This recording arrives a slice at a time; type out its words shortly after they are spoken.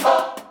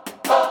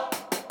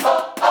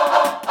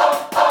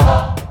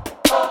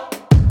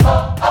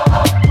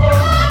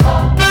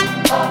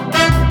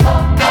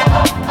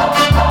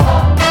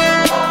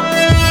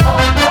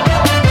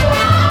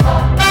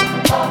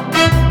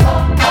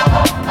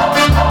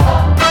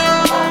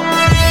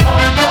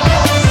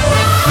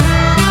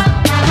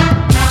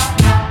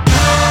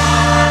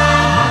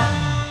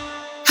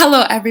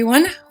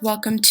everyone.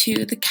 Welcome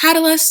to The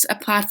Catalyst, a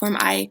platform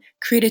I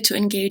created to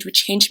engage with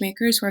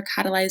changemakers who are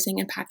catalyzing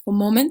impactful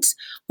moments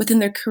within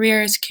their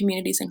careers,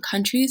 communities, and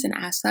countries. And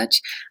as such,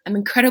 I'm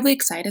incredibly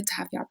excited to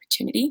have the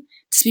opportunity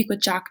to speak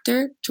with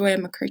Dr. Joia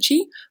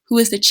Mukherjee, who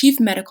is the Chief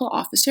Medical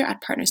Officer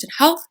at Partners in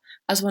Health,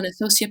 as well as an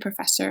Associate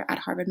Professor at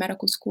Harvard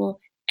Medical School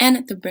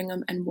and the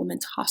Brigham and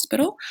Women's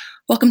Hospital.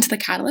 Welcome to The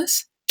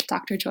Catalyst,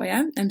 Dr.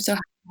 Joia. I'm so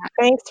happy to have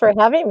you. Thanks for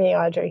having me,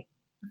 Audrey.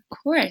 Of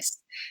course.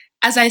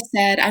 As I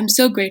said, I'm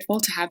so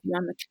grateful to have you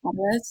on the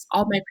catalyst.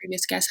 All my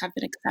previous guests have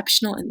been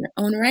exceptional in their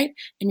own right,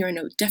 and you're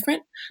no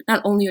different.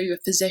 Not only are you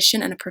a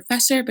physician and a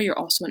professor, but you're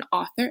also an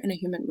author and a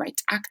human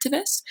rights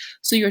activist.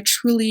 So you're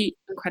truly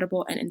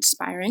incredible and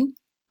inspiring.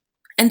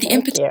 And the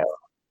Thank you.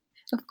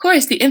 Of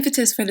course, the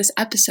impetus for this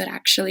episode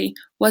actually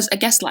was a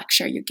guest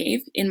lecture you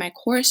gave in my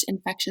course,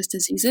 Infectious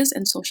Diseases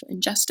and Social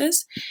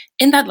Injustice.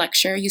 In that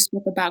lecture, you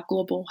spoke about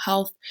global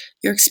health,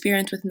 your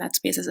experience within that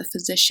space as a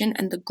physician,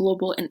 and the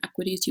global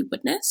inequities you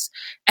witness.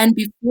 And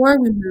before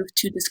we move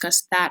to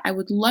discuss that, I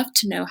would love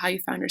to know how you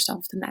found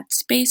yourself in that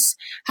space.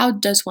 How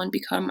does one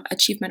become a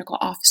chief medical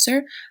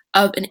officer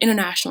of an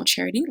international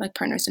charity like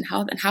Partners in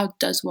Health, and how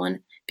does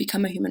one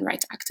become a human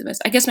rights activist?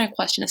 I guess my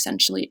question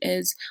essentially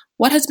is,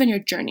 what has been your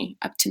journey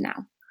up to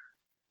now?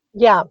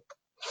 Yeah.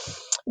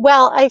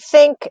 Well, I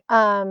think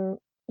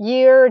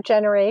your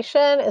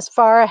generation is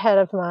far ahead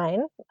of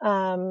mine.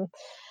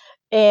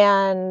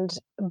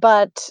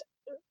 But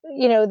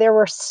there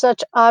were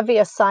such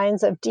obvious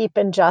signs of deep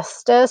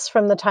injustice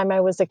from the time I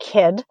was a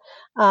kid.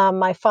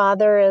 My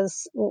father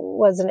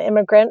was an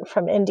immigrant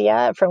from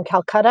India, from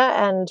Calcutta,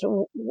 and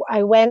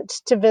I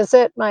went to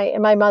visit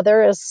my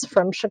mother is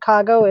from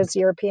Chicago, is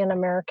European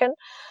American.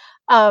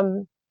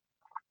 Um,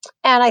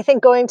 And I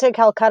think going to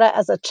Calcutta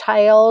as a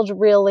child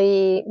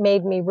really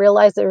made me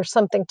realize there was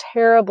something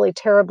terribly,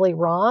 terribly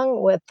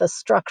wrong with the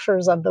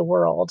structures of the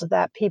world,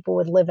 that people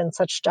would live in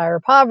such dire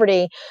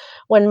poverty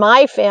when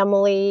my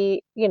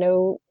family,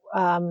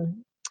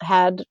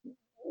 had,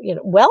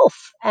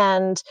 wealth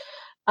and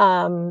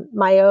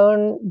my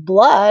own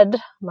blood,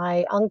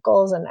 my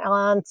uncles and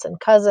aunts and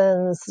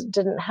cousins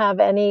didn't have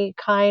any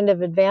kind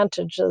of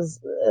advantages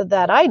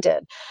that I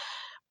did.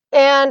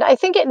 And I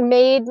think it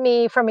made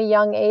me from a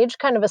young age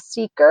kind of a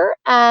seeker.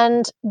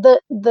 And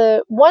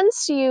the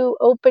once you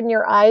open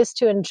your eyes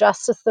to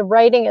injustice, the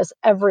writing is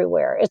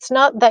everywhere. It's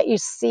not that you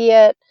see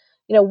it,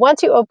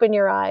 once you open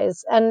your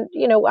eyes. And,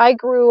 I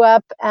grew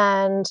up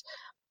and,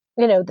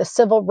 the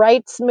civil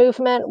rights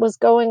movement was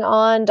going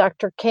on.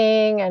 Dr.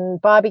 King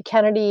and Bobby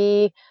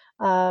Kennedy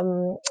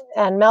and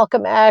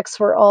Malcolm X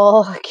were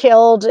all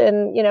killed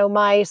in,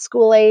 my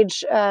school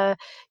age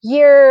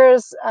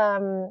years.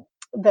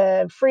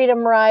 The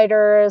Freedom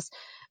Riders,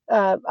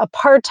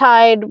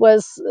 apartheid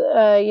was,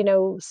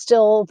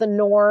 still the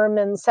norm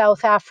in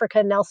South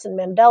Africa. Nelson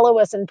Mandela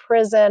was in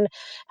prison.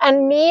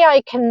 And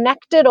I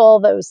connected all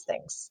those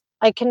things.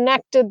 I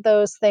connected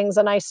those things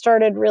and I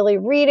started really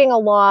reading a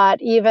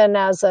lot, even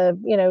as a,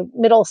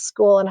 middle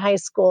school and high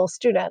school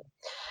student.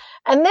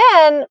 And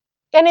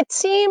it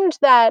seemed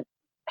that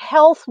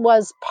health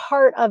was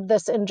part of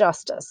this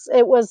injustice.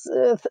 It was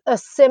a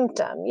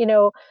symptom.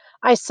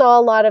 I saw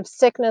a lot of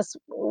sickness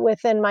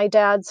within my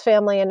dad's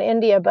family in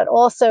India, but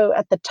also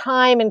at the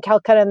time in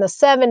Calcutta in the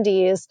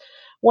 70s,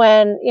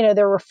 when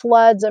there were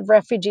floods of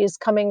refugees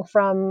coming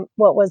from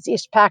what was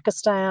East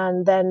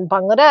Pakistan, then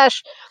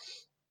Bangladesh.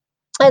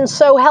 And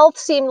so health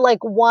seemed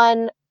like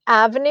one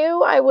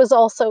avenue. I was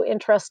also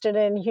interested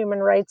in human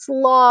rights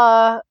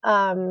law,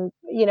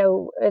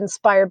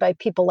 inspired by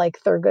people like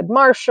Thurgood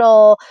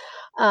Marshall,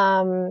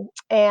 as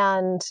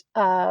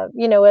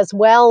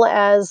well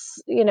as,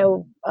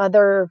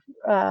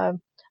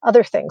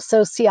 other things,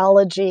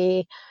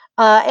 sociology,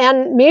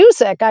 and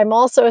music. I'm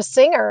also a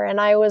singer, and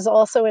I was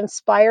also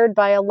inspired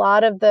by a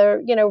lot of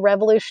the,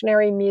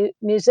 revolutionary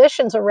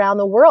musicians around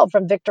the world,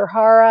 from Victor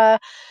Hara,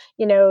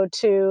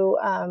 to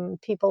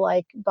people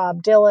like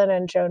Bob Dylan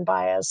and Joan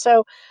Baez.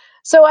 So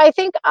I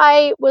think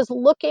I was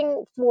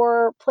looking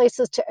for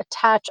places to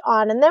attach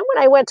on. And then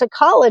when I went to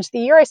college, the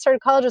year I started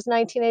college was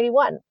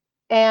 1981.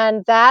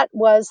 And that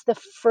was the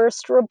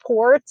first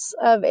reports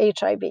of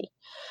HIV.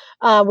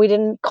 We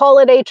didn't call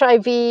it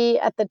HIV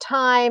at the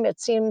time.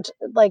 It seemed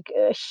like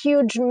a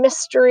huge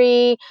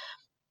mystery.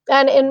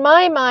 And in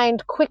my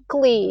mind,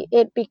 quickly,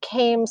 it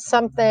became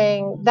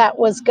something that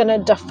was going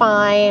to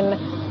define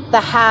the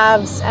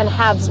haves and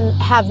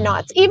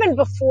have-nots, even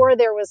before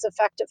there was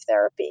effective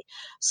therapy.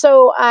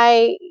 So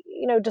I,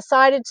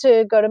 decided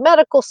to go to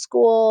medical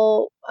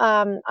school.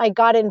 I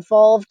got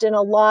involved in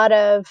a lot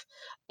of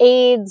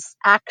AIDS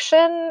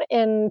action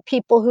in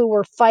people who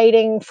were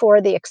fighting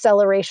for the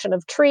acceleration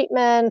of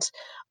treatment,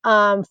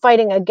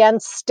 fighting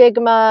against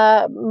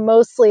stigma,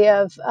 mostly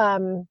of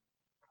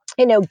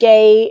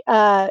gay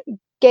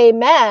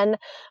men,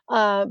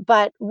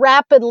 but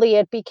rapidly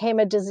it became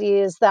a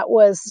disease that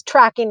was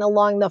tracking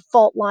along the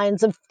fault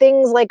lines of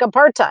things like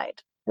apartheid,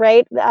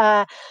 right?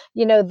 The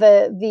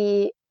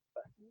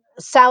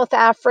South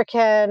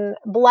African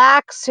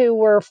Blacks who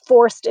were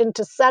forced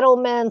into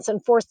settlements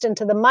and forced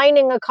into the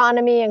mining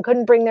economy and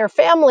couldn't bring their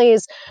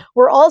families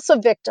were also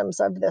victims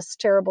of this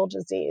terrible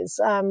disease.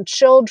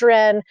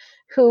 Children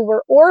who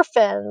were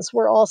orphans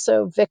were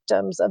also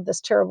victims of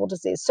this terrible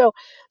disease.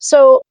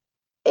 So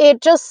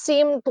it just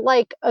seemed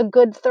like a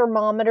good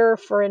thermometer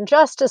for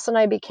injustice, and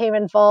I became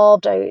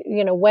involved. I,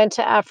 went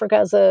to Africa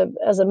as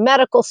a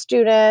medical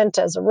student,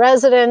 as a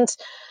resident,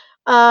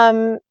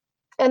 um,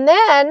 and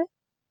then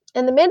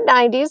in the mid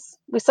 90s,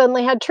 we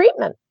suddenly had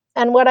treatment.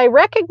 And what I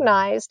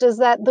recognized is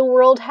that the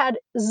world had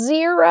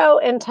zero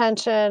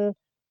intention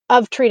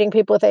of treating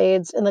people with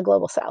AIDS in the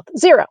global south.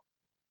 Zero.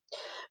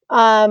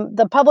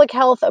 The public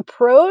health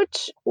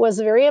approach was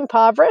very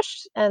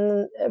impoverished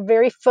and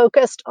very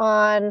focused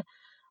on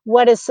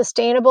what is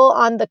sustainable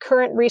on the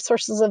current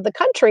resources of the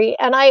country.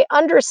 And I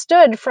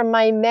understood from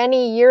my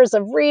many years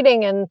of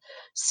reading and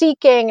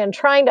seeking and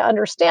trying to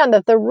understand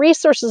that the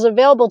resources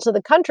available to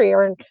the country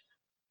are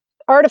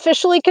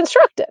artificially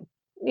constructed.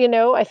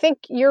 I think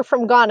you're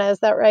from Ghana, is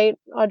that right,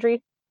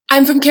 Audrey?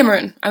 I'm from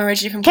Cameroon. I'm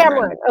originally from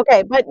Cameroon. Cameroon.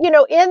 Okay, but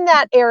in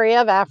that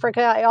area of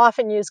Africa, I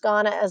often use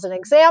Ghana as an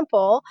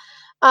example.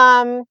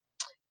 Um,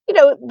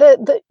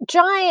 the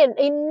giant,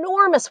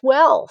 enormous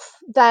wealth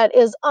that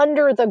is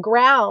under the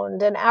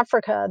ground in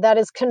Africa that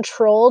is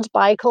controlled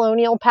by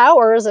colonial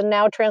powers and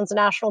now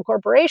transnational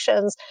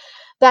corporations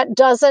that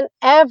doesn't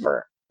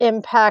ever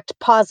impact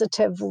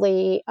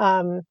positively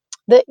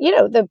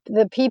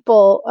the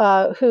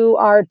people who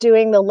are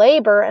doing the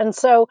labor. And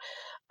so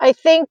I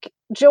think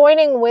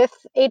joining with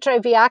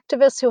HIV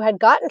activists who had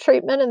gotten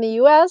treatment in the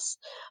US,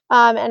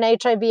 and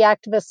HIV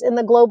activists in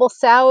the global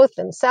south,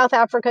 in South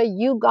Africa,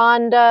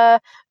 Uganda,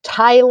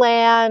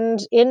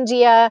 Thailand,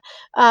 India,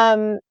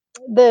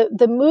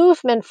 the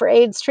movement for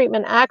AIDS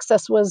treatment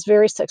access was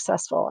very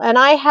successful. And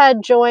I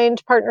had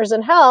joined Partners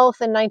in Health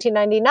in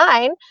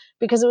 1999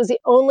 because it was the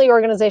only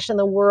organization in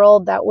the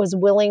world that was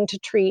willing to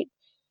treat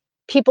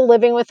people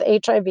living with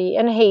HIV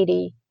in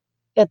Haiti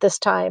at this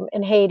time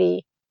in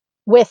Haiti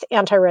with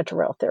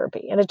antiretroviral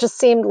therapy. And it just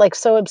seemed like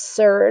so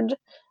absurd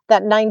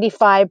that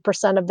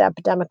 95% of the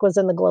epidemic was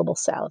in the global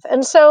south.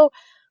 And so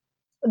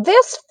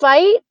this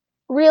fight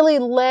really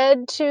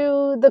led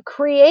to the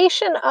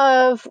creation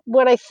of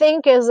what I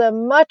think is a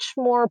much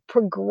more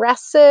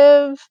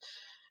progressive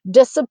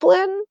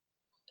discipline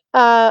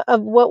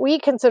of what we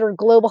consider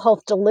global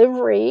health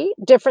delivery,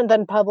 different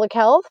than public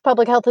health.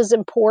 Public health is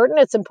important.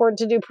 It's important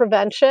to do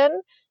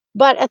prevention.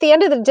 But at the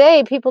end of the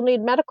day, people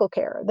need medical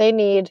care. They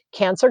need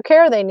cancer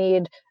care. They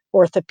need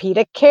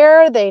orthopedic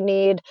care. They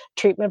need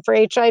treatment for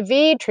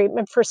HIV,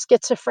 treatment for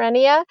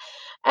schizophrenia.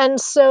 And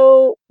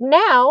so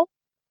now,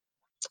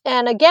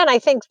 and again, I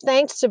think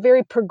thanks to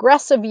very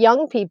progressive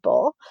young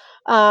people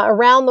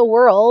around the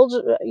world,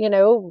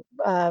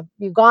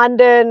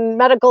 Ugandan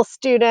medical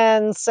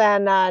students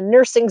and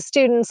nursing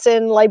students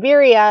in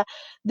Liberia,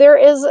 there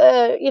is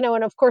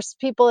and of course,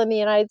 people in the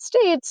United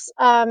States,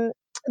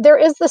 there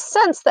is the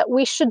sense that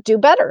we should do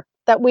better,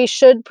 that we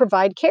should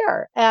provide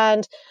care.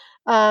 And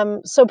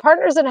so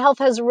Partners in Health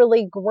has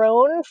really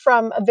grown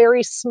from a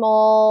very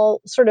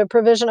small sort of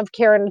provision of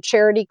care in a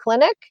charity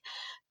clinic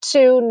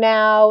to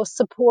now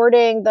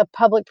supporting the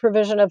public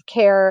provision of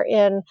care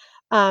in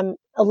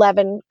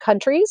 11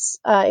 countries,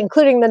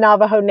 including the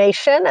Navajo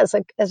Nation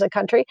as a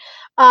country.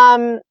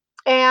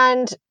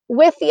 And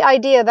with the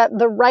idea that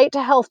the right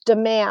to health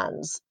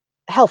demands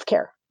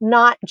healthcare,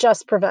 not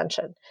just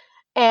prevention.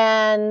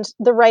 And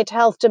the right to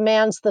health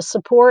demands the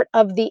support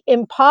of the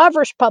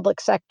impoverished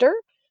public sector,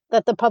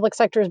 that the public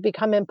sector has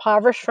become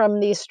impoverished from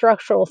these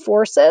structural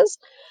forces,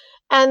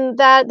 and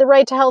that the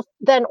right to health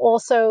then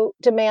also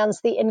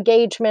demands the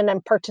engagement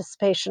and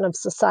participation of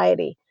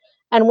society.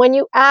 And when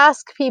you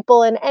ask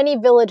people in any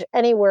village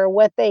anywhere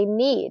what they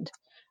need,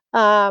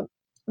 uh,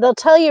 they'll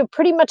tell you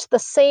pretty much the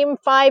same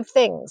 5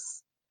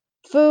 things: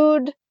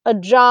 food, a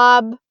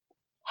job,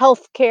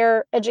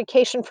 healthcare,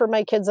 education for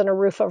my kids, and a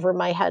roof over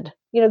my head.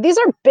 These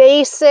are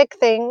basic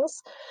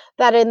things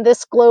that in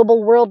this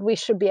global world we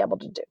should be able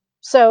to do.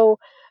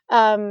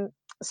 Um,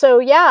 so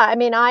yeah, I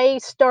mean, I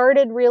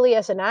started really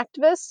as an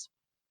activist,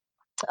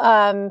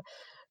 um,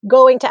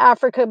 going to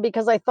Africa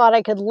because I thought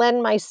I could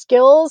lend my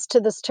skills to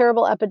this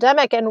terrible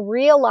epidemic, and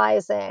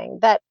realizing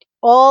that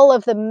all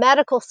of the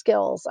medical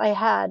skills I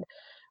had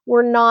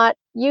were not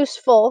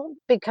useful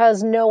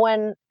because no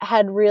one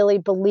had really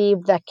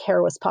believed that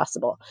care was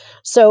possible.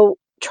 So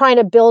trying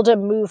to build a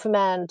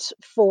movement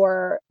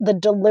for the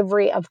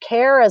delivery of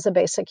care as a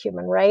basic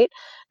human right.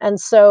 And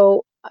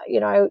so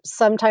I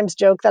sometimes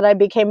joke that I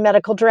became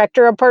medical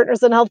director of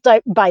Partners in Health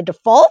by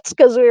default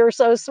because we were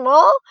so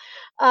small.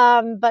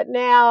 But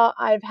now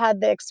I've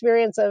had the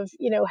experience of,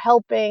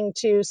 helping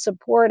to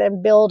support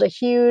and build a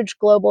huge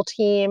global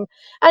team,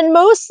 and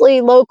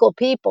mostly local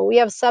people. We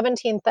have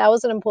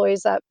 17,000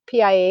 employees at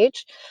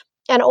PIH,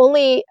 and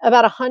only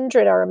about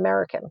 100 are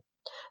American.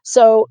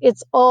 So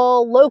it's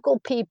all local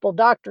people,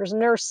 doctors,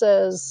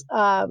 nurses,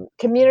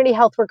 community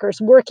health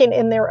workers working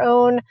in their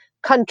own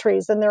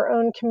countries and their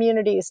own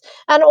communities.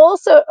 And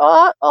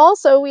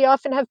also we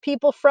often have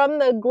people from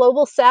the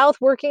global south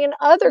working in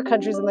other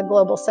countries in the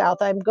global south.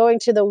 I'm going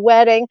to the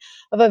wedding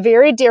of a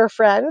very dear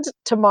friend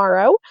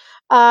tomorrow,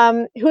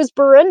 who's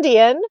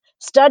Burundian,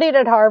 studied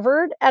at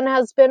Harvard, and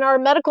has been our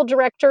medical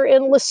director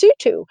in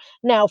Lesotho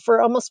now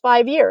for almost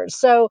 5 years.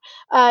 So,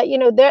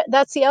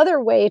 that's the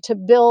other way to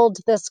build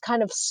this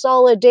kind of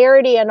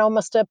solidarity and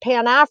almost a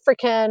Pan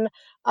African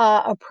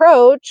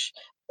approach.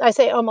 I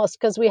say almost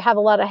because we have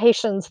a lot of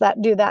Haitians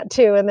that do that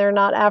too, and they're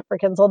not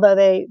Africans, although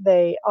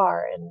they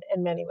are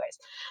in many ways.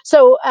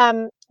 So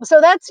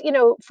that's,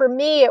 for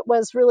me, it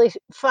was really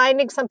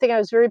finding something I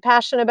was very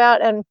passionate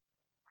about, and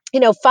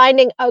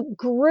finding a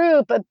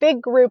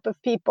big group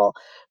of people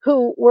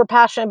who were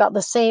passionate about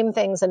the same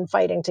things and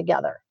fighting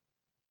together.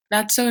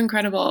 That's so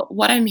incredible.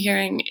 What I'm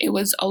hearing, it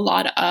was a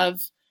lot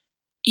of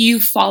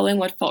you following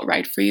what felt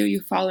right for you,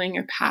 you following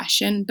your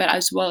passion, but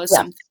as well as Yes.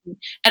 something,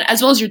 and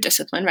as well as your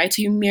discipline, right?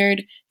 So you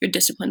mirrored your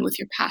discipline with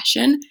your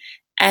passion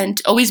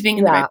and always being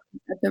in the right Yeah.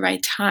 place at the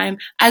right time,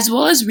 as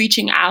well as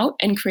reaching out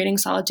and creating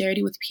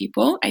solidarity with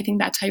people. I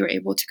think that's how you're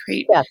able to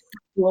create Yes.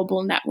 a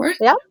global network.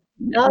 Yeah.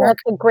 No, Network.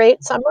 that's a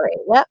great summary.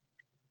 Yeah.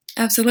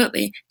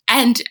 Absolutely.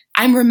 And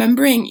I'm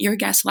remembering your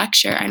guest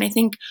lecture, and I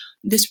think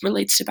this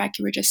relates to back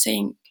you were just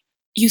saying.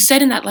 You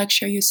said in that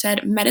lecture, you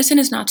said medicine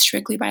is not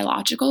strictly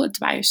biological, it's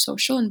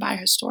biosocial and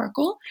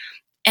biohistorical.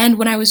 And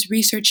when I was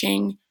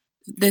researching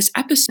this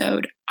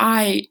episode,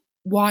 I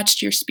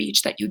watched your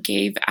speech that you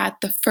gave at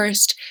the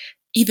first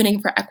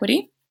Evening for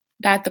Equity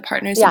that the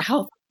Partners in Yeah.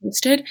 Health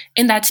hosted.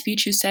 In that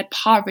speech, you said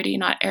poverty,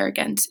 not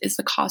arrogance, is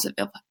the cause of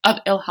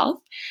ill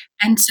health.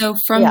 And so,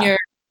 from Yeah. your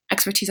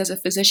expertise as a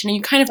physician, and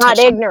you kind of Not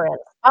touched on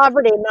ignorance.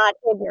 Poverty, not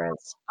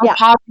ignorance. oh, Yeah.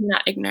 poverty,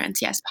 not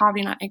ignorance. Yes,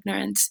 poverty, not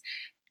ignorance.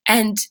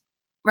 And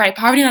right,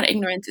 poverty, not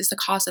ignorance, is the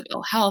cause of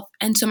ill health.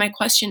 And so, my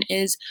question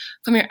is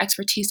from your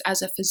expertise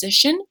as a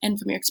physician and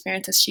from your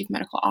experience as chief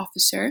medical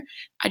officer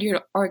at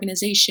your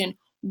organization,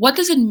 what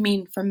does it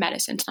mean for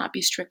medicine to not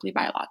be strictly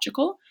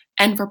biological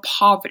and for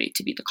poverty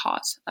to be the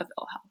cause of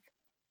ill health?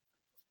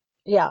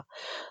 Yeah.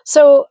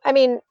 So, I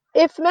mean,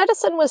 if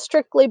medicine was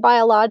strictly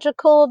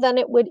biological, then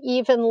it would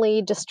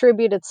evenly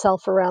distribute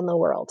itself around the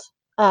world,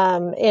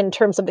 in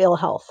terms of ill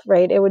health,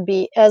 right? It would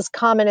be as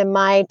common in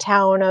my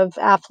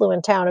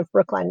affluent town of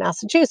Brookline,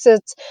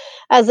 Massachusetts,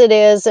 as it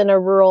is in a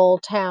rural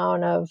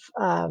town of,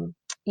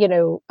 you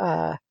know,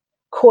 uh,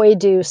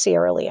 Koidu,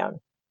 Sierra Leone.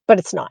 But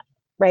it's not,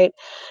 right?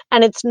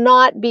 And it's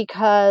not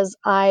because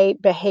I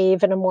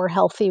behave in a more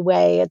healthy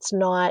way. It's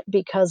not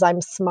because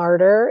I'm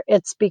smarter.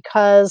 It's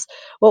because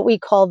what we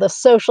call the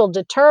social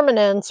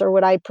determinants, or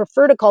what I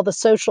prefer to call the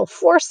social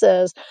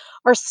forces,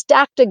 are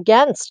stacked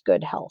against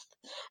good health.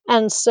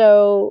 And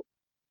so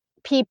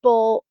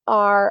people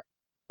are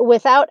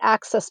without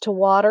access to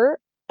water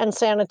and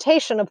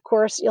sanitation, of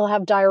course, you'll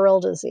have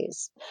diarrheal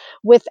disease.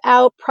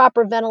 Without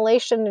proper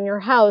ventilation in your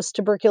house,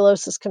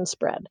 tuberculosis can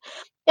spread.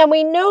 And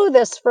we know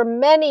this from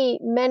many,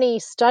 many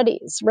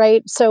studies,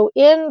 right? So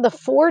in the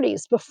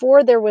 40s,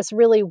 before there was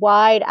really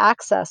wide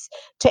access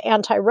to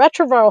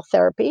antiretroviral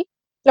therapy,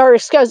 or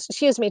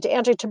excuse me, to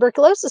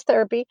anti-tuberculosis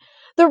therapy,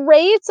 the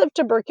rates of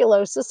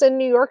tuberculosis in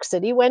New York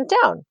City went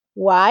down.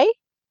 Why?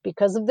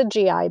 Because of the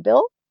GI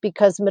Bill,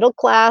 because middle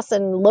class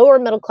and lower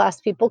middle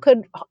class people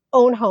could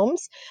own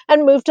homes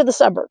and move to the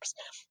suburbs.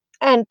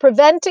 And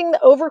preventing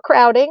the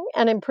overcrowding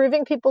and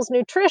improving people's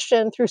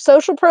nutrition through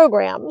social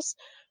programs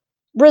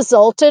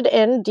resulted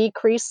in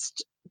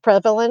decreased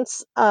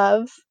prevalence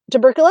of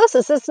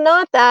tuberculosis. It's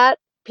not that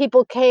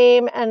people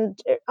came and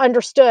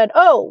understood,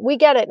 oh, we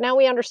get it. Now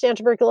we understand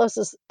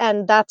tuberculosis.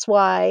 And that's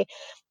why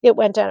it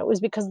went down. It was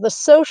because the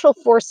social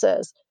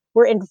forces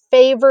were in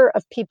favor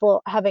of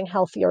people having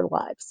healthier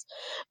lives.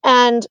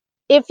 And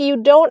if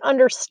you don't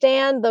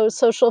understand those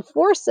social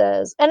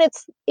forces, and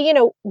it's,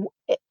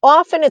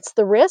 often it's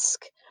the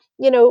risk,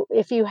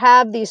 if you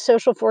have these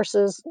social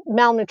forces,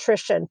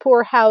 malnutrition,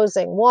 poor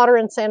housing, water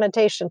and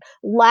sanitation,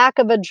 lack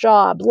of a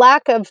job,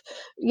 lack of,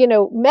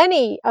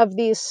 many of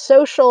these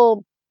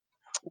social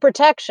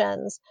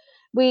protections,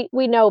 we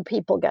know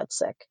people get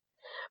sick.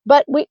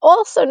 But we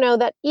also know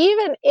that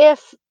even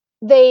if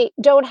they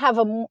don't have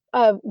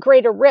a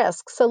greater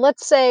risk, so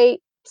let's say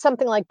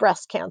something like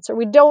breast cancer,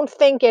 we don't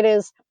think it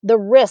is the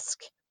risk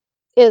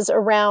is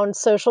around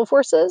social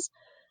forces,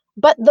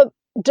 but the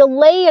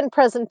delay in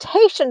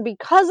presentation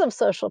because of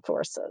social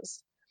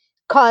forces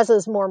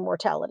causes more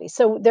mortality.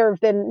 So there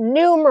have been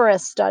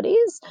numerous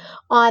studies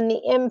on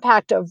the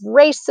impact of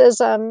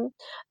racism,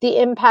 the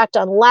impact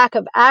on lack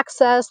of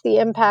access, the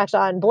impact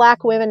on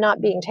Black women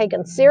not being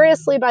taken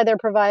seriously by their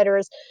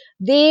providers.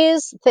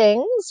 These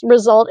things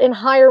result in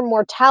higher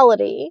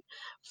mortality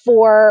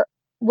for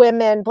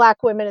women,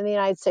 Black women in the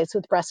United States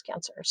with breast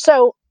cancer.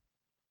 So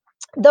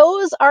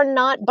those are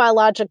not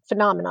biologic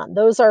phenomenon.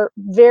 Those are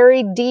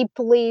very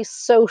deeply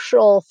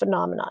social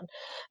phenomenon.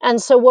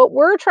 And so what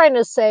we're trying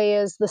to say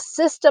is the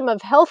system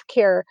of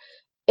healthcare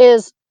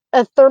is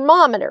a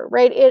thermometer,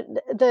 right?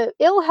 The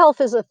ill health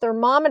is a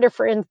thermometer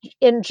for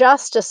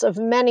injustice of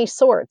many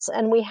sorts,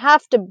 and we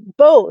have to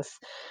both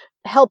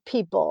help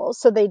people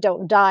so they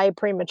don't die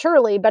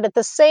prematurely, but at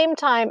the same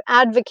time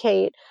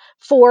advocate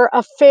for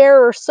a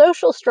fairer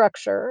social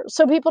structure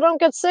so people don't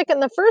get sick in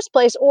the first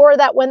place, or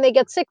that when they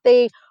get sick,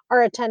 they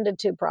are attended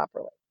to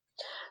properly.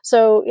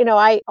 So,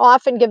 I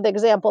often give the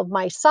example of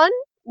my son.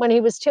 When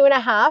he was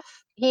 2.5,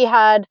 he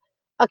had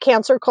a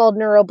cancer called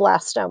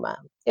neuroblastoma.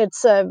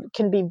 It's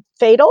can be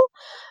fatal.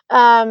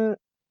 Um,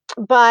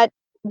 but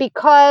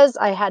because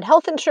I had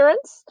health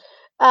insurance,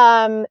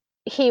 um,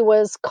 he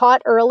was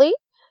caught early,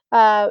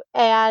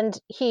 and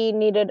he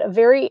needed a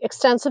very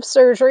extensive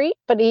surgery,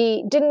 but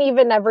he didn't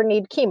even ever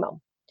need chemo.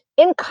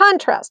 In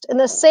contrast, in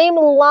the same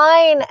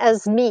line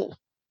as me,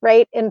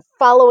 right, in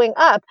following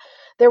up,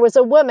 there was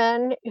a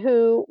woman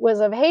who was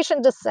of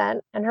Haitian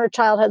descent and her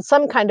child had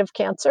some kind of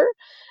cancer,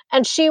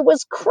 and she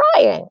was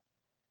crying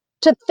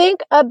to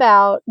think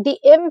about the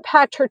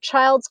impact her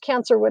child's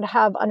cancer would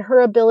have on her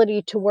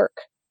ability to work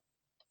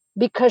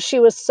because she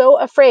was so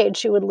afraid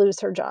she would lose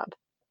her job.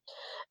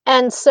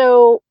 And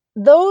so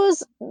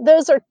those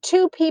are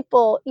two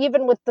people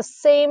even with the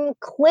same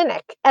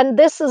clinic, and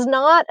this is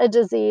not a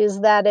disease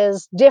that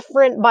is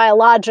different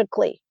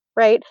biologically,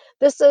 right?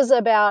 This is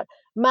about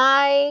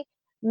my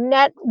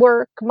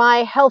network,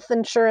 my health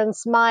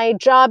insurance, my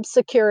job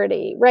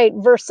security, right,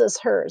 versus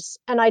hers.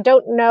 And I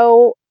don't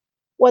know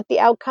what the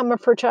outcome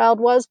of her child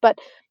was, but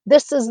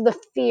this is the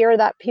fear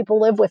that people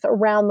live with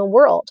around the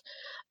world.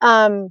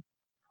 um,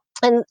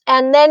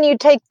 and then you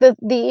take the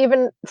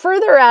even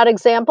further out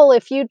example.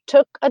 If you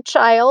took a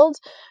child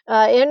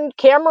in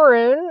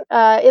Cameroon,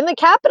 in the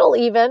capital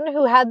even,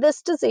 who had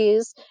this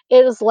disease,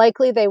 it is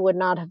likely they would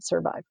not have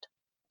survived.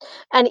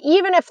 And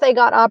even if they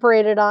got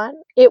operated on,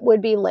 it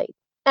would be late.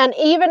 And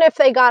even if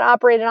they got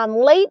operated on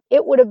late,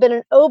 it would have been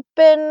an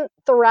open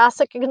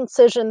thoracic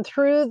incision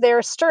through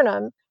their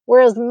sternum.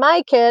 Whereas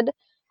my kid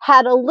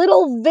had a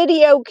little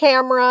video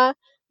camera,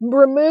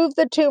 remove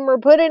the tumor,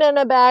 put it in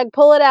a bag,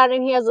 pull it out,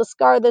 and he has a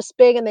scar this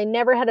big, and they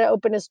never had to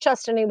open his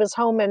chest, and he was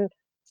home in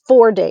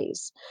 4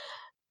 days.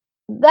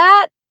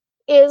 That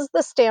is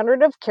the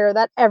standard of care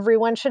that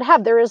everyone should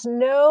have. There is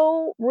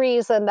no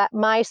reason that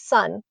my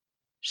son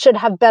should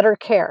have better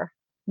care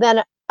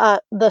than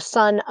the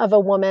son of a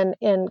woman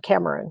in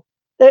Cameroon.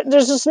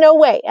 There's just no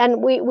way.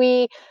 And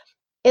we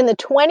in the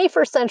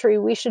 21st century,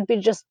 we should be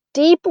just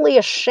deeply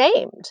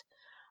ashamed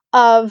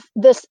of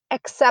this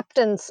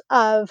acceptance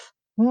of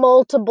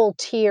multiple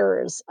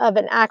tiers of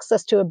an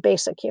access to a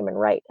basic human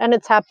right. And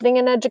it's happening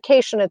in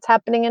education, it's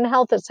happening in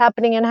health, it's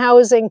happening in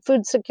housing,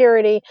 food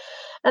security.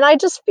 And I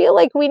just feel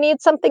like we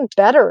need something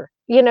better,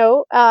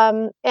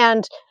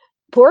 and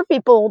poor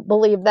people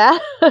believe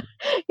that.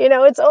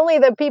 It's only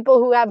the people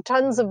who have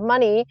tons of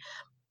money,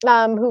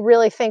 who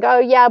really think, oh,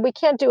 yeah, we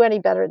can't do any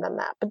better than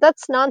that. But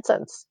that's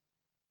nonsense.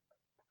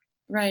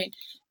 Right.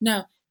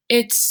 No,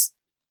 it's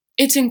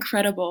it's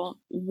incredible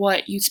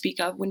what you speak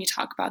of when you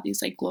talk about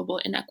these like global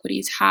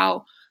inequities,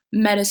 how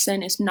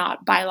medicine is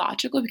not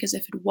biological, because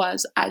if it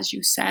was, as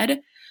you said,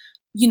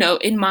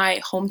 in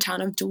my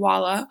hometown of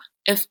Douala,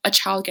 if a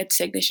child gets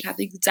sick, they should have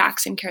the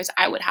exact same care as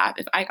I would have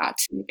if I got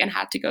sick and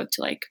had to go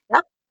to like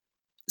Yeah,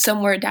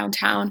 somewhere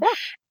downtown. yeah,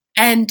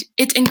 And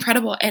it's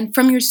incredible. And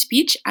from your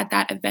speech at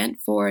that event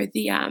for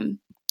the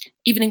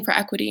Evening for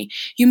Equity,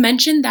 you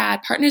mentioned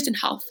that Partners in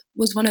Health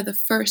was one of the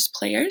first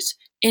players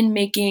in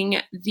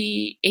making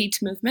the AIDS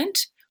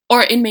movement,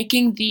 or in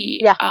making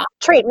the yeah.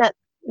 Treatment.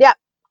 Yeah,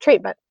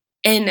 treatment.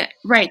 in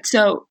right.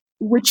 So,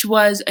 which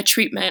was a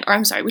treatment, or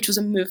I'm sorry, which was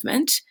a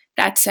movement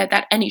that said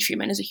that any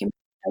treatment is a human,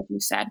 as you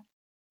said.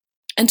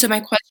 And so, my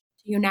question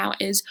to you now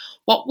is,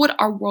 what would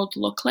our world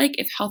look like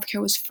if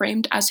healthcare was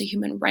framed as a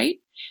human right?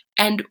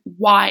 And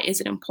why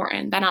is it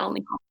important that not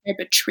only healthcare,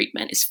 but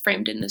treatment is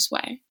framed in this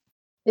way?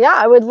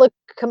 Yeah, it would look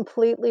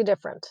completely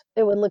different.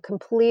 It would look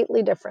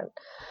completely different.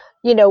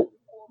 You know,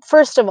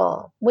 First of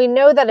all, we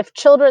know that if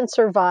children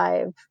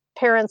survive,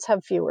 parents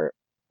have fewer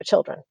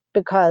children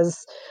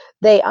because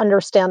they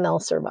understand they'll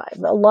survive.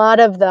 A lot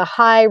of the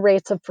high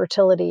rates of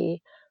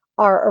fertility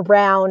are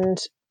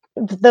around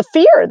the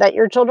fear that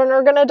your children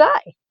are going to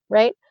die,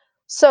 right?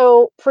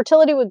 So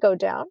fertility would go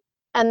down,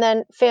 and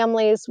then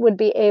families would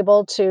be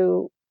able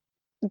to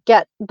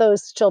get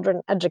those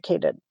children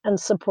educated and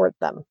support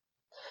them.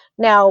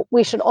 Now,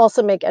 we should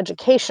also make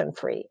education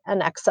free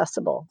and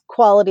accessible,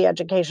 quality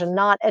education,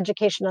 not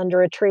education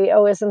under a tree.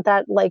 Oh, isn't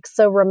that like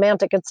so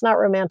romantic? It's not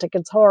romantic,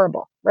 it's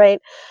horrible,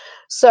 right?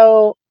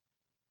 So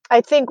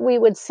I think we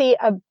would see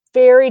a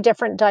very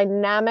different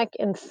dynamic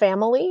in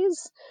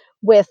families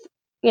with,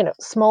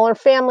 smaller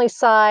family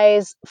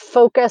size,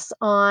 focus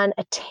on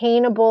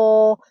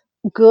attainable,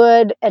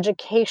 good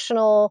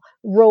educational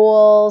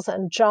roles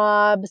and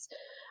jobs,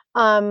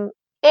 um,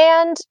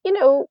 and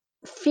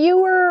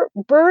fewer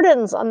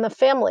burdens on the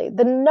family.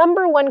 The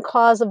number one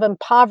cause of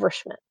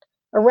impoverishment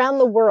around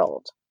the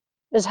world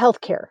is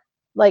healthcare.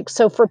 Like,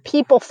 so for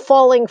people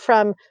falling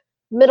from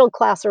middle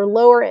class or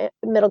lower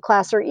middle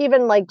class, or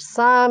even like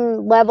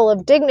some level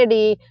of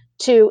dignity,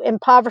 to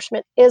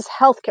impoverishment is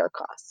healthcare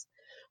costs.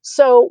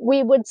 So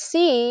we would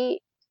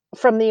see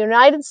from the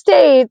United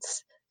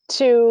States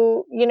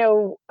to,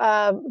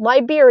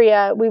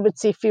 Liberia, we would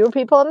see fewer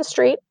people on the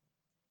street.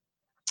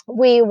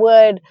 We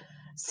would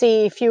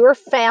see fewer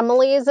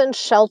families in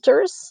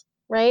shelters,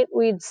 right?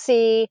 We'd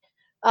see,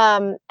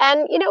 and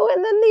then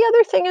the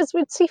other thing is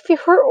we'd see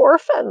fewer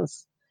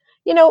orphans.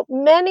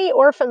 Many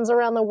orphans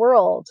around the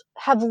world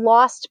have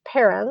lost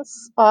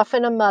parents,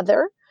 often a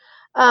mother,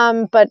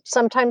 but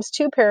sometimes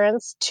two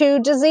parents, to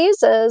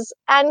diseases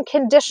and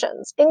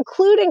conditions,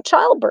 including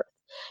childbirth.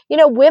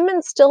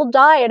 Women still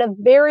die at a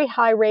very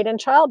high rate in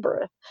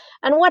childbirth.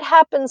 And what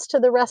happens to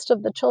the rest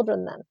of the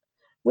children then?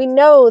 We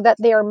know that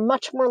they are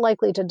much more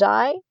likely to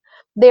die.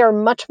 They are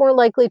much more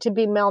likely to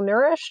be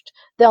malnourished.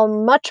 They're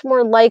much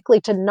more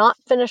likely to not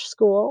finish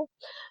school.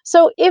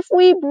 So, if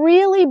we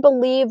really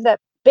believe that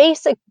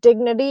basic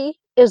dignity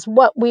is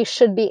what we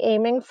should be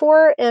aiming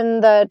for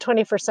in the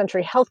 21st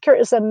century, healthcare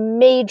is a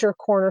major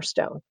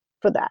cornerstone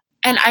for that.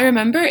 And I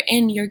remember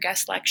in your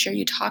guest lecture,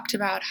 you talked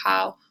about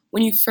how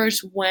when you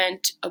first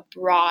went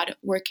abroad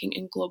working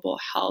in global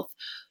health,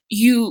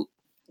 you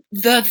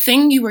the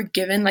thing you were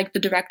given, like the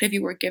directive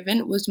you were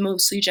given, was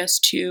mostly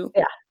just to,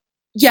 Yeah,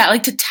 yeah,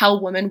 like to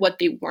tell women what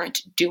they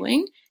weren't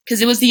doing,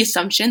 because it was the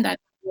assumption that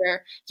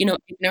we're,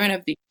 ignorant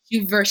of the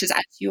issue versus,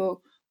 as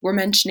you were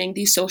mentioning,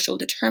 these social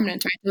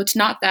determinants, right? So it's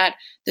not that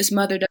this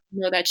mother doesn't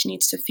know that she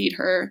needs to feed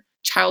her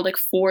child like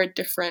four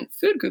different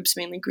food groups,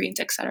 mainly greens,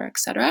 et cetera,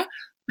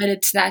 but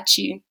it's that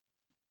she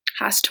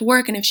has to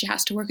work, and if she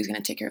has to work, who's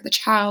going to take care of the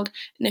child,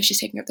 and if she's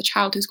taking care of the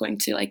child, who's going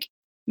to like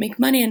make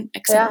money, and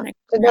et cetera, yeah. and et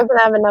It cetera.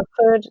 doesn't have enough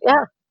food.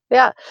 Yeah,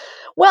 yeah.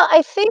 Well,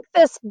 I think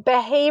this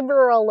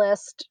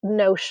behavioralist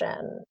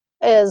notion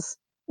is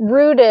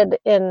rooted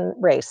in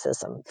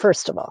racism,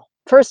 first of all.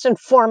 First and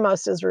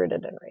foremost, is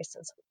rooted in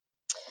racism.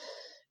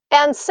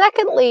 And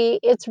secondly,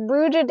 it's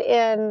rooted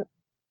in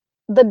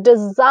the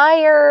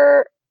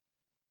desire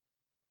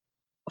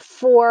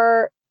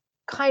for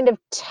kind of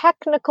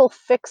technical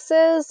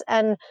fixes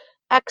and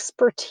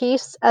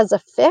expertise as a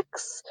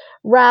fix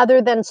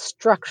rather than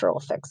structural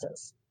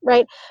fixes,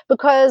 right?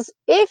 Because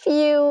if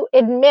you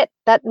admit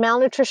that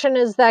malnutrition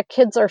is that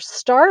kids are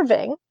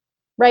starving,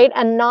 right,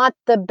 and not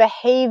the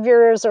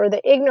behaviors or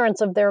the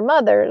ignorance of their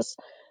mothers,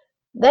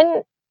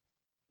 then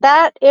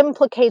that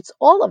implicates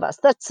all of us.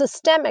 That's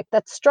systemic,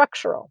 that's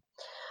structural.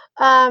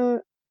 Um,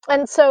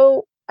 and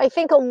so I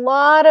think a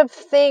lot of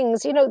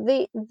things,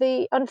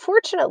 the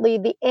unfortunately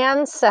the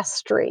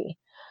ancestry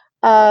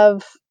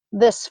of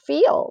this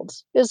field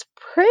is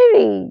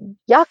pretty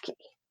yucky.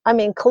 I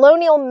mean,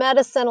 colonial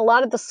medicine, a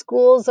lot of the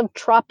schools of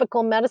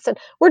tropical medicine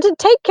were to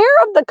take care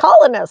of the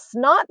colonists,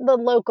 not the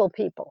local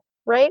people,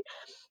 right?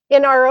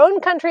 In our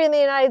own country in the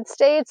United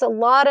States, a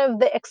lot of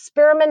the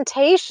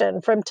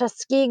experimentation from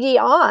Tuskegee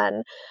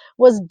on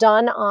was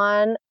done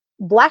on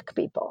Black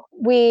people.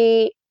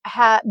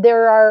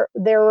 There are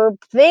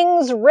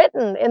things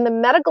written in the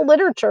medical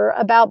literature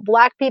about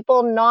Black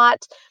people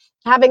not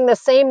having the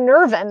same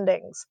nerve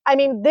endings. I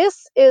mean,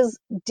 this is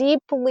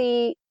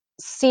deeply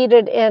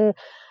seated in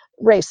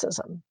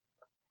racism.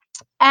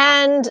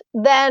 And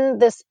then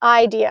this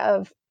idea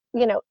of,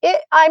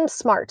 I'm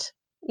smart,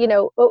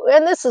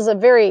 and this is a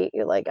very,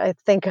 like, I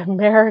think,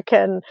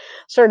 American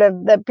sort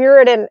of the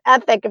Puritan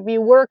ethic. If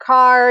you work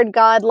hard,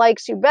 God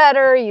likes you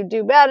better, you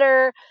do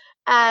better.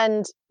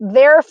 And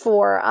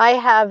therefore, I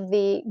have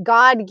the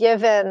God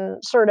given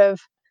sort of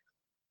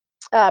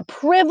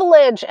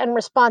privilege and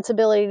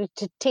responsibility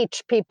to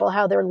teach people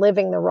how they're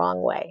living the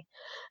wrong way.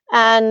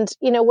 And,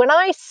 when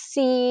I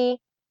see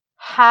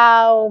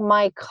how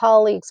my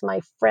colleagues,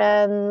 my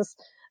friends,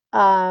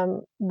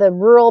 the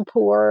rural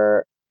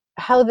poor,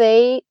 how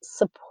they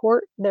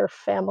support their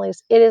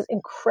families, it is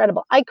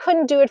incredible. I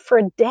couldn't do it for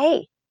a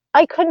day.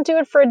 I couldn't do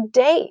it for a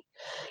day.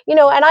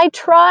 And I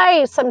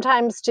try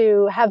sometimes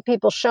to have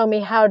people show me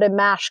how to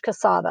mash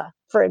cassava,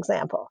 for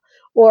example,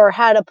 or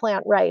how to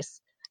plant rice.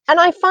 And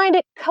I find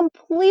it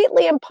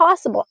completely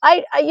impossible.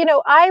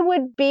 I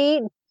would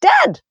be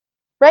dead,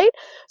 right?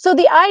 So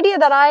the idea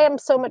that I am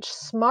so much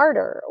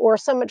smarter or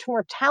so much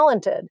more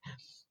talented,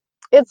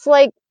 it's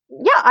like,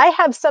 yeah, I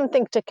have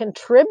something to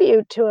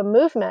contribute to a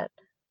movement,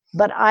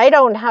 but I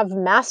don't have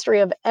mastery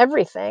of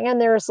everything. And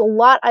there's a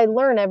lot I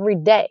learn every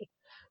day.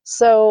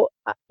 So,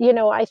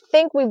 I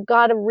think we've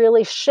got to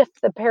really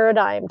shift the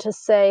paradigm to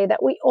say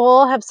that we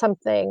all have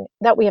something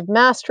that we have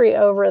mastery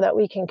over, that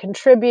we can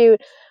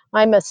contribute.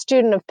 I'm a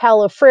student of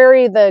Paulo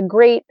Freire, the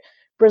great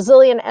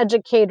Brazilian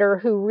educator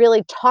who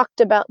really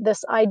talked about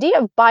this idea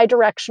of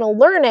bidirectional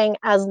learning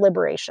as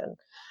liberation,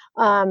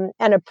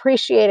 and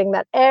appreciating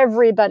that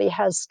everybody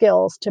has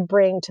skills to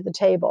bring to the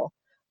table.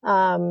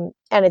 And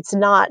it's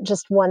not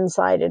just one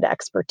sided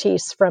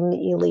expertise from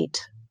the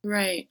elite.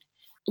 Right.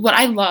 What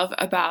I love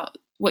about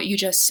what you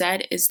just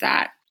said is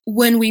that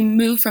when we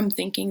move from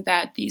thinking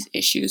that these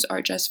issues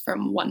are just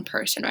from one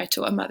person, right,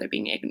 to a mother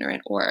being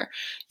ignorant or,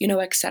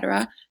 et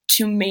cetera,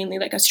 to mainly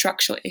like a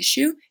structural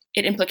issue,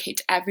 it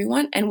implicates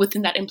everyone. And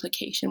within that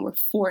implication, we're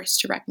forced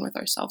to reckon with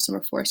ourselves, and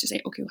we're forced to say,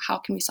 okay, how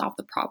can we solve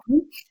the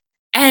problem?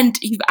 And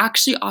you've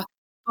actually authored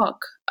a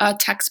book, a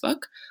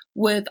textbook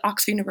with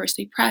Oxford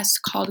University Press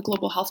called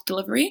Global Health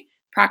Delivery,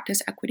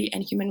 practice equity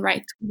and human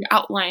rights. You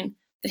outline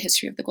the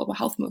history of the global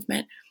health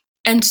movement.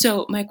 And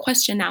so my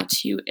question now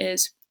to you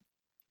is,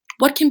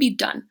 what can be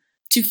done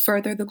to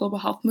further the global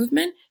health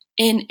movement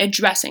in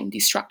addressing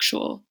these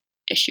structural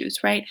issues,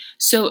 right?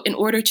 So, in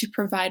order to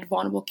provide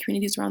vulnerable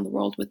communities around the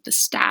world with the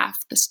staff,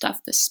 the stuff,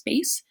 the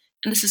space,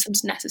 and the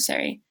systems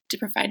necessary to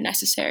provide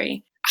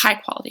necessary high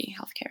quality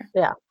healthcare.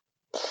 Yeah.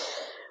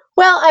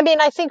 Well, I mean,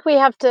 I think we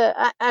have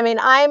to. I mean,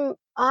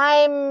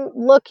 I'm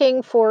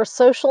looking for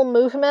social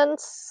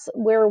movements.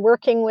 We're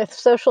working with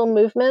social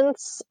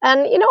movements,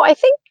 and I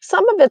think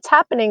some of it's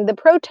happening. The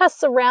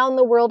protests around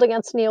the world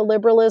against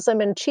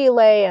neoliberalism in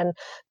Chile and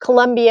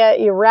Colombia,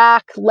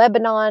 Iraq,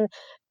 Lebanon,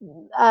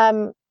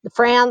 um,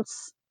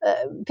 France.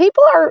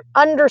 People are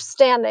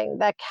understanding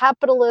that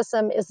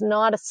capitalism is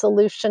not a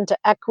solution to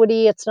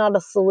equity. It's not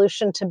a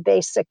solution to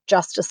basic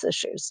justice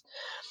issues.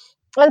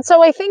 And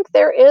so I think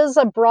there is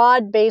a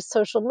broad based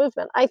social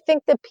movement. I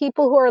think that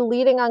people who are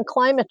leading on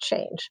climate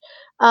change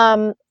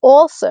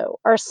also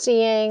are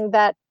seeing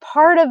that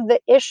part of the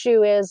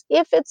issue is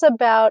if it's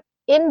about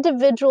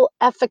individual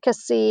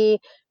efficacy,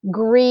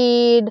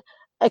 greed,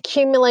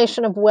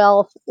 accumulation of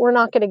wealth, we're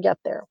not going to get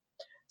there.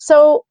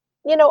 So,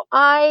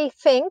 I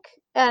think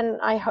and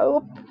I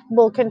hope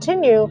will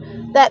continue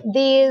that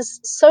these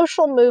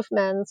social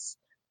movements,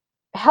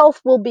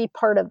 health will be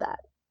part of that.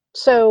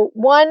 So,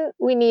 one,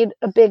 we need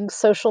a big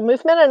social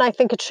movement, and I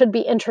think it should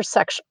be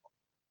intersectional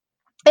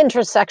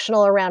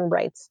around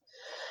rights.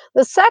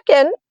 The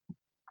second,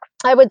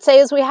 I would say,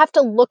 is we have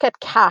to look at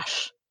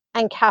cash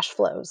and cash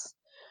flows.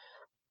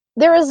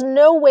 There is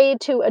no way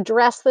to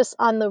address this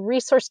on the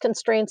resource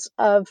constraints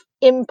of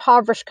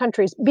impoverished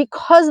countries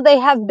because they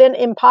have been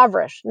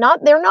impoverished.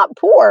 They're not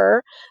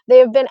poor. They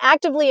have been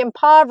actively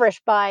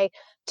impoverished by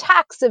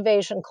tax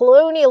evasion,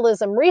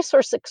 colonialism,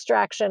 resource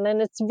extraction.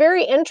 And it's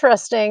very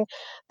interesting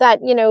that,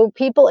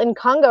 people in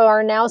Congo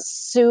are now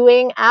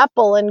suing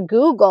Apple and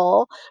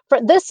Google for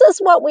this. Is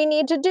what we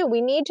need to do.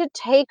 We need to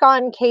take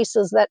on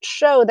cases that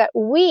show that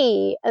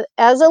we,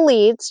 as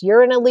elites,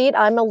 you're an elite,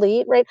 I'm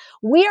elite, right?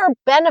 We are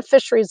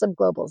beneficiaries of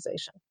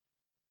globalization.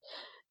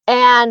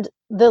 And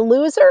the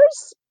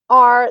losers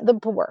are the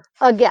poor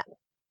again.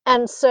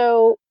 And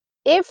so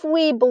if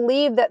we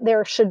believe that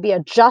there should be a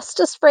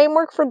justice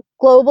framework for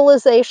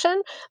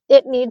globalization,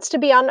 it needs to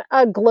be on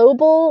a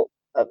global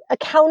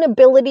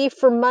accountability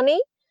for money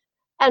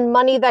and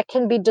money that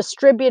can be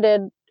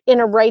distributed in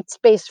a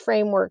rights-based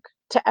framework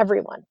to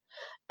everyone.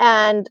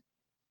 And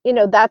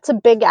that's a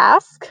big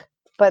ask,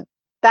 but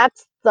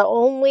that's the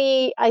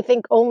only, I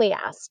think, only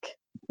ask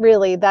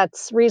really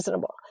that's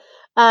reasonable.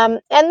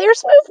 And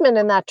there's movement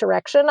in that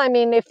direction. I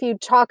mean, if you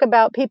talk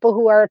about people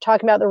who are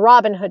talking about the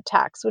Robin Hood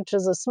tax, which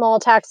is a small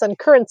tax on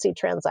currency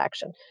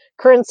transaction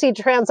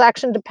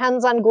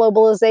depends on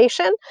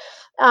globalization.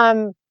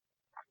 Um,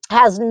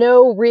 has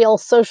no real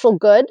social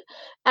good.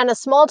 And a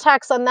small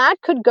tax on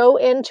that could go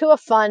into a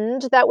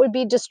fund that would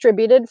be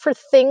distributed for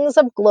things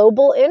of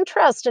global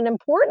interest and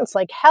importance,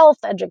 like health,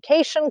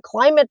 education,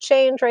 climate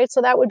change, right?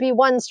 So that would be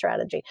one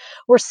strategy.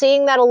 We're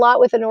seeing that a lot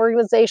with an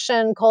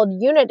organization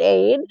called Unit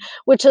Aid,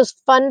 which is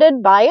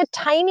funded by a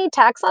tiny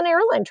tax on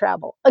airline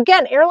travel.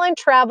 Again, airline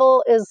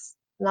travel is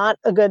not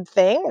a good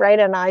thing, right?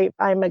 And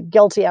I'm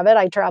guilty of it.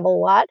 I travel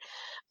a lot.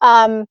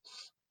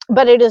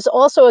 But it is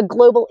also a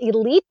global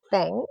elite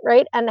thing,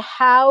 right? And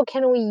how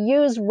can we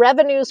use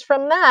revenues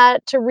from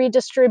that to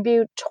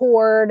redistribute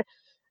toward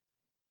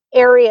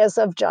areas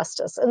of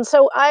justice? And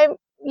so I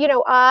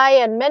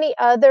and many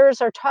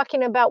others are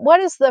talking about what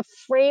is the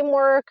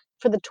framework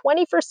for the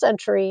 21st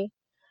century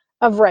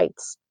of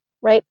rights,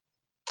 right?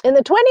 In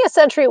the 20th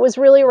century, it was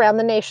really around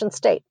the nation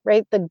state,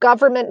 right? The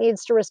government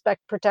needs to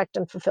respect, protect,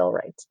 and fulfill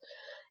rights.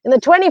 In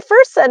the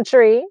 21st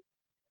century,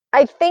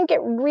 I think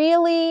it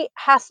really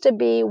has to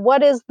be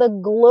what is the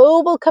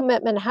global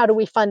commitment? How do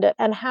we fund it?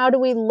 And how do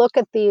we look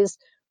at these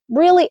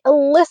really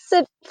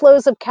illicit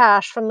flows of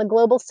cash from the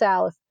global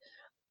south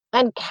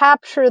and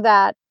capture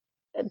that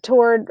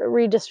toward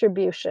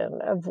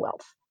redistribution of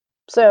wealth?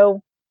 So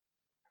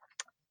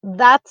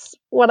that's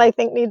what I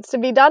think needs to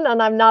be done.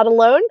 And I'm not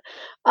alone.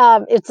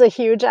 It's a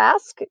huge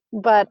ask,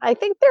 but I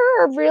think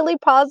there are really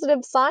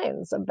positive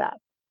signs of that.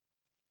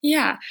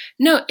 Yeah.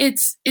 No,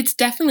 it's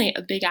definitely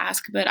a big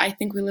ask, but I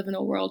think we live in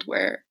a world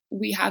where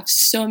we have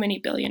so many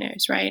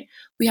billionaires, right?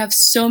 We have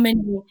so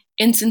many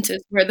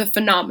instances where the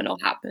phenomenal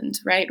happened,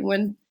 right?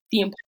 When the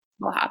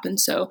impossible happened.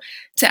 So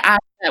to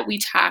ask that we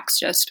tax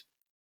just,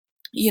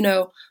 you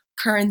know,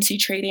 currency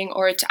trading,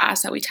 or to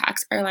ask that we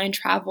tax airline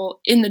travel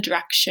in the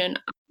direction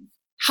of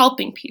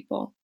helping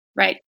people,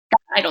 right?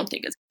 That I don't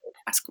think is a good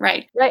task,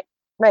 right? Right,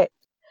 right.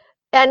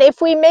 And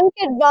if we make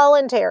it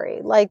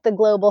voluntary, like the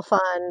Global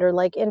Fund or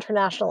like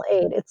international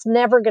aid, it's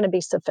never going to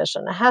be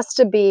sufficient. It has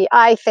to be,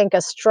 I think,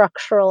 a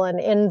structural and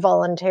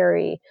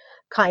involuntary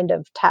kind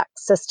of tax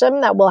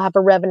system that will have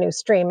a revenue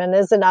stream and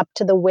isn't up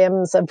to the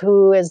whims of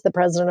who is the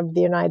president of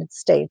the United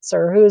States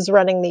or who's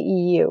running the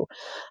EU.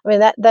 I mean,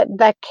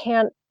 that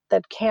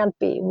can't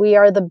be. We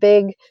are the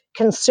big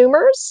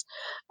consumers,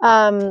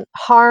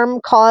 harm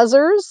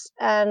causers,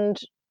 and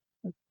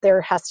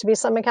there has to be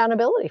some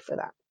accountability for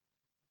that.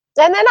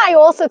 And then I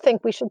also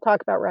think we should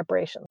talk about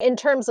reparations in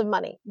terms of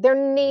money. There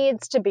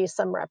needs to be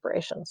some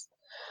reparations.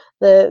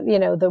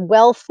 The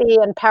wealthy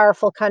and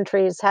powerful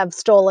countries have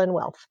stolen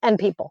wealth and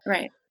people.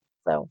 Right.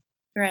 So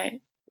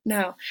Right.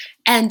 No.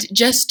 And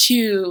just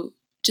to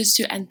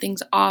end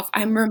things off,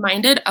 I'm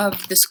reminded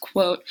of this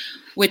quote,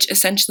 which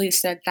essentially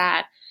said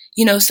that,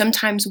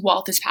 sometimes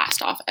wealth is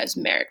passed off as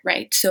merit,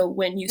 right? So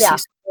when you see yeah,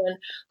 someone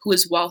who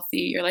is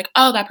wealthy, you're like,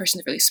 oh, that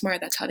person's really smart.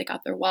 That's how they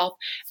got their wealth.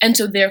 And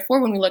so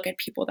therefore, when we look at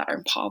people that are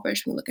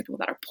impoverished, when we look at people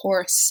that are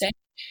poor, sick,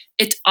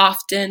 it's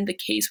often the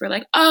case where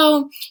like,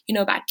 oh,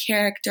 bad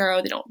character,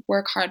 oh, they don't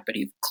work hard, but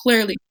you've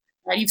clearly,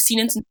 right? You've seen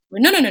instances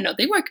where no,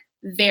 they work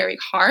very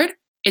hard.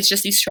 It's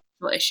just these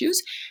structural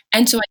issues.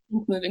 And so I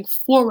think moving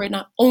forward,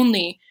 not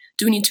only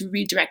do we need to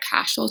redirect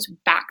cash flows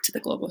back to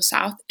the global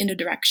south in the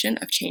direction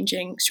of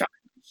changing structural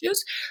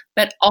issues,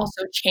 but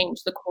also change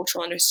the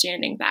cultural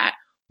understanding that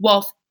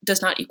wealth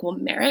does not equal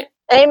merit.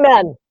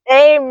 amen,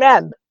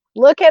 amen.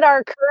 Look at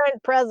our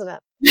current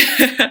president.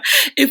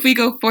 If we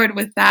go forward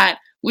with that,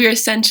 we're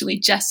essentially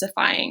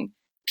justifying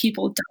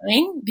people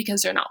dying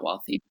because they're not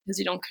wealthy, because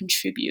they don't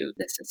contribute to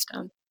the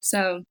system.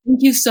 So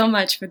thank you so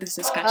much for this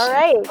All discussion.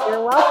 right,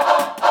 you're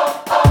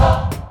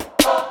welcome.